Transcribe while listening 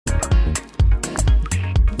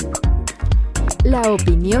La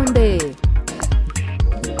opinión de...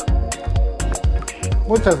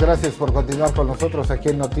 Muchas gracias por continuar con nosotros aquí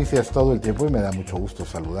en Noticias todo el tiempo y me da mucho gusto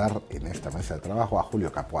saludar en esta mesa de trabajo a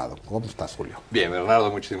Julio Capuado. ¿Cómo estás, Julio? Bien, Bernardo,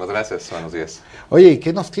 muchísimas gracias. Buenos días. Oye, ¿y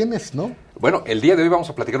qué nos tienes, no? Bueno, el día de hoy vamos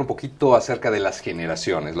a platicar un poquito acerca de las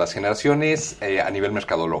generaciones a nivel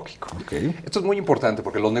mercadológico. Okay. Esto es muy importante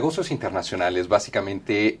porque los negocios internacionales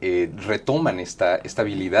básicamente retoman esta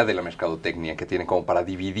habilidad de la mercadotecnia que tienen como para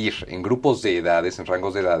dividir en grupos de edades, en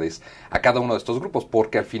rangos de edades, a cada uno de estos grupos,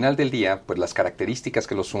 porque al final del día, pues las características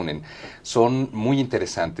que los unen son muy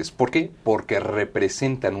interesantes. ¿Por qué? Porque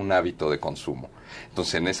representan un hábito de consumo.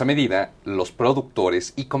 Entonces, en esa medida, los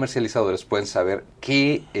productores y comercializadores pueden saber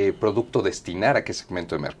qué producto destinar a qué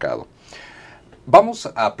segmento de mercado.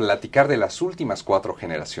 Vamos a platicar de las últimas 4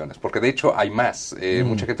 generaciones, porque de hecho hay más.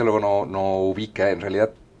 Mucha gente luego no ubica, en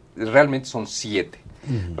realidad, realmente son 7.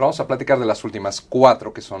 Pero vamos a platicar de las últimas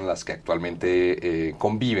 4, que son las que actualmente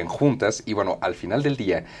conviven juntas y bueno, al final del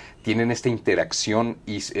día tienen esta interacción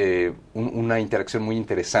y una interacción muy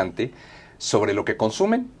interesante sobre lo que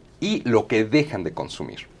consumen y lo que dejan de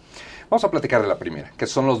consumir. Vamos a platicar de la primera, que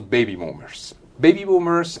son los baby boomers. Baby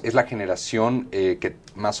boomers es la generación que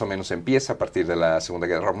más o menos empieza a partir de la Segunda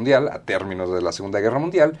Guerra Mundial, a términos de la Segunda Guerra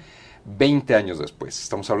Mundial, 20 años después.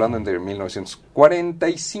 Estamos hablando entre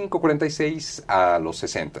 1945-46 a los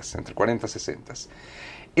 60, entre 40 y 60.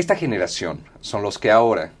 Esta generación son los que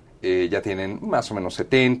ahora ya tienen más o menos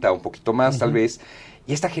 70, un poquito más tal vez,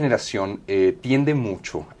 y esta generación tiende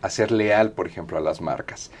mucho a ser leal, por ejemplo, a las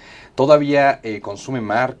marcas. Todavía consume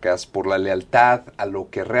marcas por la lealtad a lo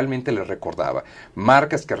que realmente les recordaba.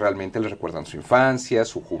 Marcas que realmente les recuerdan su infancia,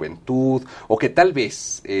 su juventud, o que tal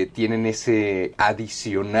vez tienen ese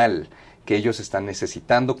adicional que ellos están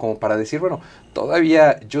necesitando como para decir, bueno,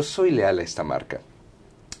 todavía yo soy leal a esta marca.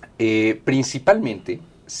 Principalmente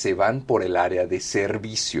se van por el área de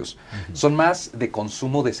servicios. Son más de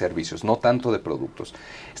consumo de servicios, no tanto de productos.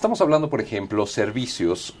 Estamos hablando, por ejemplo,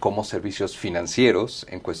 servicios como servicios financieros,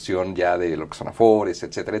 en cuestión ya de lo que son afores,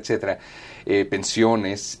 etcétera, etcétera,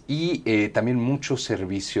 pensiones y también mucho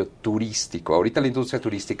servicio turístico. Ahorita la industria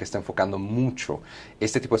turística está enfocando mucho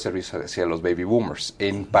este tipo de servicios hacia los baby boomers.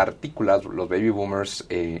 En particular, los baby boomers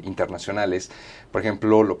internacionales, por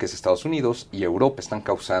ejemplo, lo que es Estados Unidos y Europa, están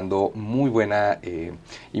causando muy buena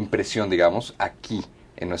impresión, digamos, aquí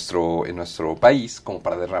en nuestro país como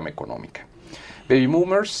para derrama económica. Baby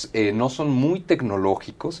boomers no son muy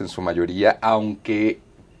tecnológicos en su mayoría, aunque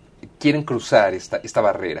quieren cruzar esta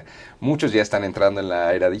barrera. Muchos ya están entrando en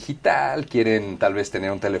la era digital, quieren tal vez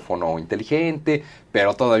tener un teléfono inteligente,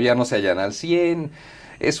 pero todavía no se hallan al 100%.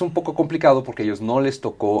 Es un poco complicado porque a ellos no les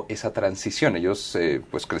tocó esa transición. Ellos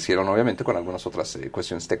pues crecieron obviamente con algunas otras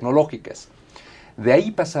cuestiones tecnológicas. De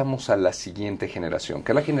ahí pasamos a la siguiente generación,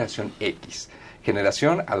 que es la generación X.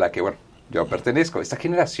 Generación a la que, bueno, yo pertenezco. Esta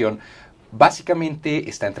generación básicamente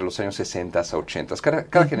está entre los años 60 a 80.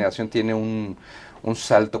 Cada generación tiene un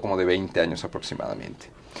salto como de 20 años aproximadamente.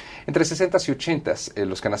 Entre 60 y 80,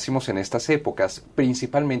 los que nacimos en estas épocas,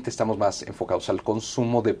 principalmente estamos más enfocados al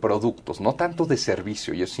consumo de productos, no tanto de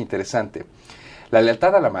servicio, y eso es interesante. La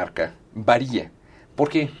lealtad a la marca varía. ¿Por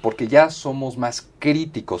qué? Porque ya somos más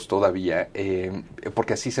críticos todavía,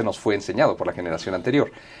 porque así se nos fue enseñado por la generación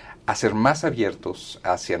anterior, a ser más abiertos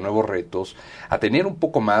hacia nuevos retos, a tener un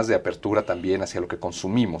poco más de apertura también hacia lo que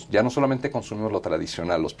consumimos. Ya no solamente consumimos lo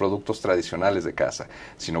tradicional, los productos tradicionales de casa,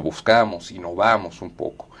 sino buscamos, innovamos un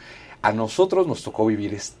poco. A nosotros nos tocó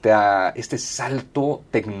vivir este salto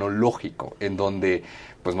tecnológico, en donde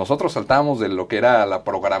pues nosotros saltamos de lo que era la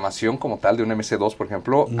programación como tal de un MS2, por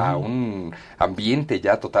ejemplo, a un ambiente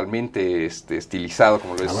ya totalmente estilizado,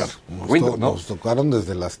 como lo es Windows, ¿no? Nos tocaron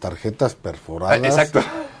desde las tarjetas perforadas. Exacto.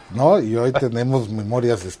 ¿No? Y hoy tenemos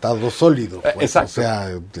memorias de estado sólido. Pues, exacto. O sea,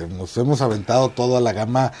 nos hemos aventado toda la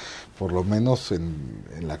gama, por lo menos en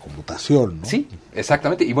la computación, ¿no? Sí,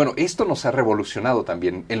 exactamente. Y bueno, esto nos ha revolucionado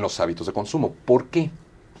también en los hábitos de consumo. ¿Por qué?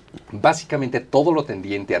 Básicamente todo lo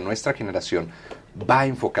tendiente a nuestra generación va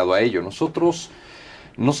enfocado a ello. Nosotros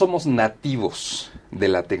no somos nativos de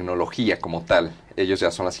la tecnología como tal. Ellos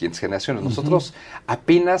ya son las siguientes generaciones. Nosotros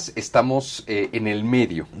apenas estamos en el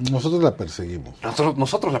medio. Nosotros la perseguimos.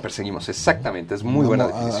 Nosotros la perseguimos, exactamente. Es muy buena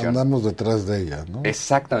definición. Andamos detrás de ella, ¿no?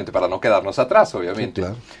 Exactamente, para no quedarnos atrás, obviamente. Sí,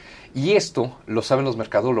 claro. Y esto lo saben los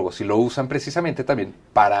mercadólogos y lo usan precisamente también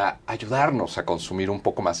para ayudarnos a consumir un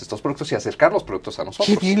poco más estos productos y acercar los productos a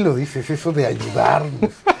nosotros. Qué bien lo dices, eso de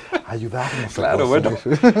ayudarnos. Claro, bueno,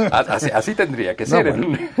 así tendría que ser,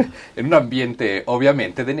 bueno, en un ambiente,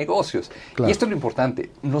 obviamente, de negocios. Claro. Y esto es lo importante.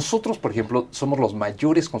 Nosotros, por ejemplo, somos los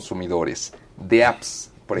mayores consumidores de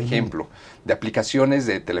apps por ejemplo, de aplicaciones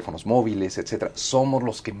de teléfonos móviles, etcétera, somos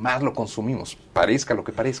los que más lo consumimos, parezca lo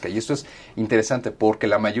que parezca. Y esto es interesante porque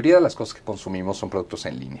la mayoría de las cosas que consumimos son productos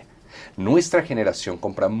en línea. Nuestra generación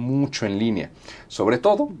compra mucho en línea, sobre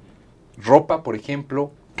todo ropa, por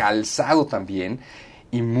ejemplo, calzado también,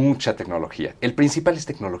 y mucha tecnología. El principal es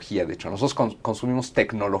tecnología, de hecho. Nosotros consumimos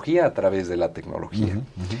tecnología a través de la tecnología.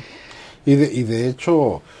 Y de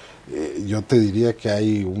hecho, yo te diría que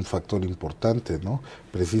hay un factor importante, ¿no?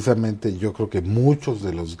 Precisamente yo creo que muchos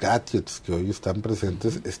de los gadgets que hoy están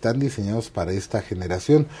presentes están diseñados para esta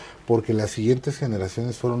generación, porque las siguientes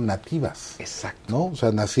generaciones fueron nativas. Exacto. ¿No? O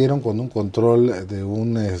sea, nacieron con un control de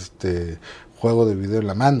un juego de video en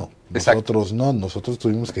la mano. Nosotros no, nosotros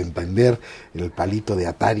tuvimos que entender el palito de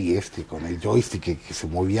Atari con el joystick que se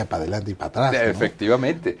movía para adelante y para atrás, ¿no?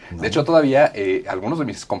 Efectivamente. ¿No? De hecho, todavía algunos de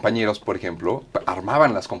mis compañeros, por ejemplo,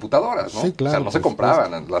 armaban las computadoras, ¿no? Sí, claro. O sea, no se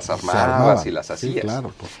compraban, las armabas y las hacías. Sí,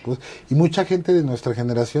 claro, por supuesto. Y mucha gente de nuestra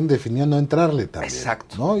generación definió no entrarle también.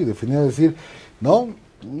 Exacto. ¿No? Y definió decir,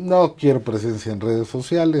 no quiero presencia en redes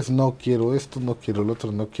sociales, no quiero esto, no quiero lo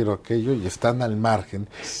otro, no quiero aquello, y están al margen.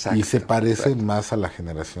 Exacto, y se parecen más a la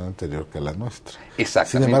generación anterior que a la nuestra.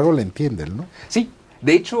 Exactamente. Sin embargo, le entienden, ¿no? Sí.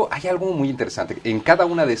 De hecho, hay algo muy interesante. En cada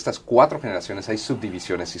una de estas 4 generaciones hay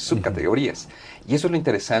subdivisiones y subcategorías. Y eso es lo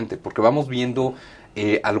interesante, porque vamos viendo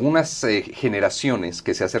algunas generaciones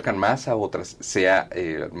que se acercan más a otras, sea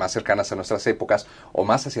más cercanas a nuestras épocas o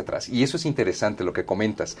más hacia atrás. Y eso es interesante lo que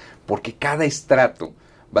comentas, porque cada estrato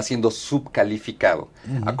va siendo subcalificado,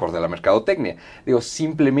 acorde a la mercadotecnia. Digo,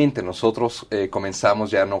 simplemente nosotros comenzamos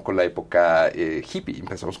ya no con la época hippie,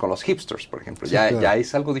 empezamos con los hipsters, por ejemplo. Sí, claro. Ya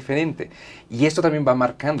es algo diferente. Y esto también va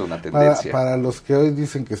marcando una tendencia. Para los que hoy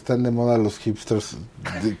dicen que están de moda los hipsters,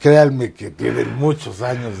 créanme que tienen muchos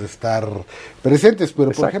años de estar presentes,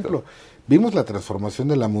 pero por ejemplo, vimos la transformación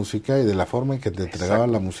de la música y de la forma en que te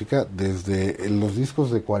entregaban la música desde los discos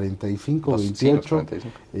de 45, 28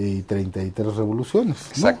 45. Y 33 revoluciones,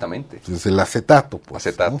 ¿no? Exactamente. Desde el acetato, pues.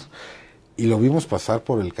 Acetato. ¿No? Y lo vimos pasar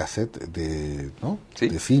por el cassette de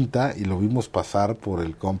cinta, y lo vimos pasar por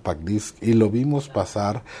el compact disc, y lo vimos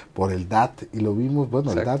pasar por el DAT, y lo vimos,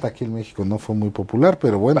 el DAT aquí en México no fue muy popular,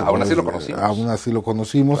 pero bueno. Aún así lo conocimos. Aún así lo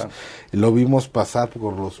conocimos, claro. Y lo vimos pasar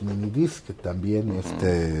por los minidiscs, que también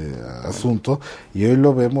asunto, y hoy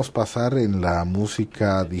lo vemos pasar en la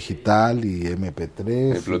música digital y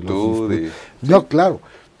MP3. El Bluetooth. No, claro.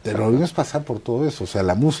 Pero lo vimos pasar por todo eso, o sea,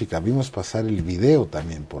 la música, vimos pasar el video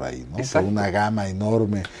también por ahí, ¿no? Por una gama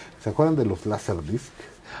enorme. ¿Se acuerdan de los Laserdisc?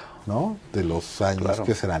 ¿No? De los años,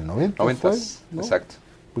 ¿qué serán? ¿90? 90, ¿no? Exacto.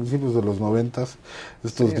 Principios de los 90,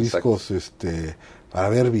 estos discos, para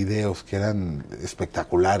ver videos que eran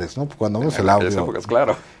espectaculares, ¿no? Cuando vemos el audio. Épocas,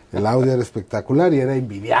 claro. El audio era espectacular y era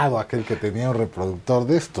envidiado aquel que tenía un reproductor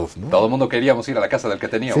de estos, ¿no? Todo el mundo queríamos ir a la casa del que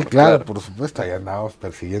teníamos. Sí, claro, por supuesto, ahí andábamos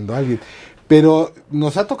persiguiendo a alguien. Pero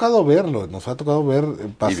nos ha tocado verlo, nos ha tocado ver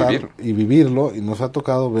pasar y vivirlo, y nos ha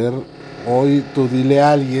tocado ver hoy, tú dile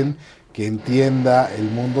a alguien que entienda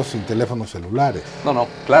el mundo sin teléfonos celulares. No,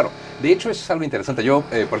 claro. De hecho, eso es algo interesante. Yo,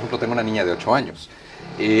 por ejemplo, tengo una niña de 8 años.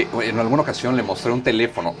 En alguna ocasión le mostré un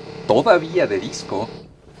teléfono todavía de disco.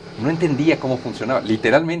 No entendía cómo funcionaba,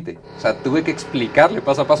 literalmente. O sea, tuve que explicarle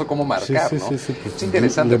paso a paso cómo marcar, ¿no? Pues, es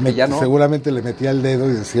interesante, porque ya no... Seguramente le metía el dedo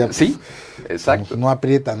y decía... Pues, sí, exacto. No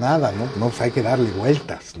aprieta nada, ¿no? No, pues hay que darle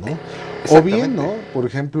vueltas, ¿no? O bien, ¿no? Por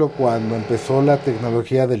ejemplo, cuando empezó la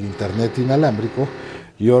tecnología del internet inalámbrico,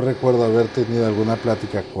 yo recuerdo haber tenido alguna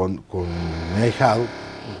plática con mi ahijado,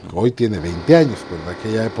 hoy tiene 20 años, pero en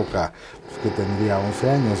aquella época, pues, que tendría 11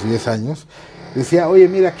 años, 10 años... Decía, oye,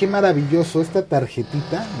 mira, qué maravilloso, esta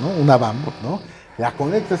tarjetita, ¿no? Una BAM, ¿no? La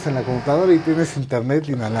conectas en la computadora y tienes internet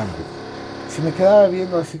inalámbrico. Si me quedaba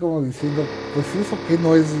viendo así como diciendo, pues eso que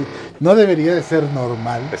no debería de ser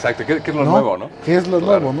normal. Exacto, ¿qué es lo nuevo, no? ¿Qué es lo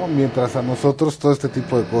nuevo, no? Mientras a nosotros todo este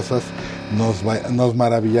tipo de cosas nos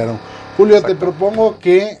maravillaron. Julio, exacto. Te propongo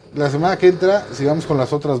que la semana que entra sigamos con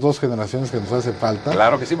las otras 2 generaciones que nos hace falta.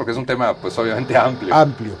 Claro que sí, porque es un tema, pues obviamente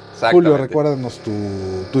amplio. Julio, recuérdanos tu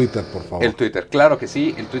Twitter, por favor. El Twitter, claro que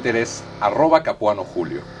sí. El Twitter es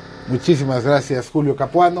 @CapuanoJulio. Muchísimas gracias, Julio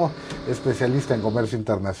Capuano, especialista en comercio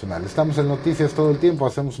internacional. Estamos en Noticias todo el tiempo,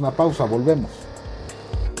 hacemos una pausa, volvemos.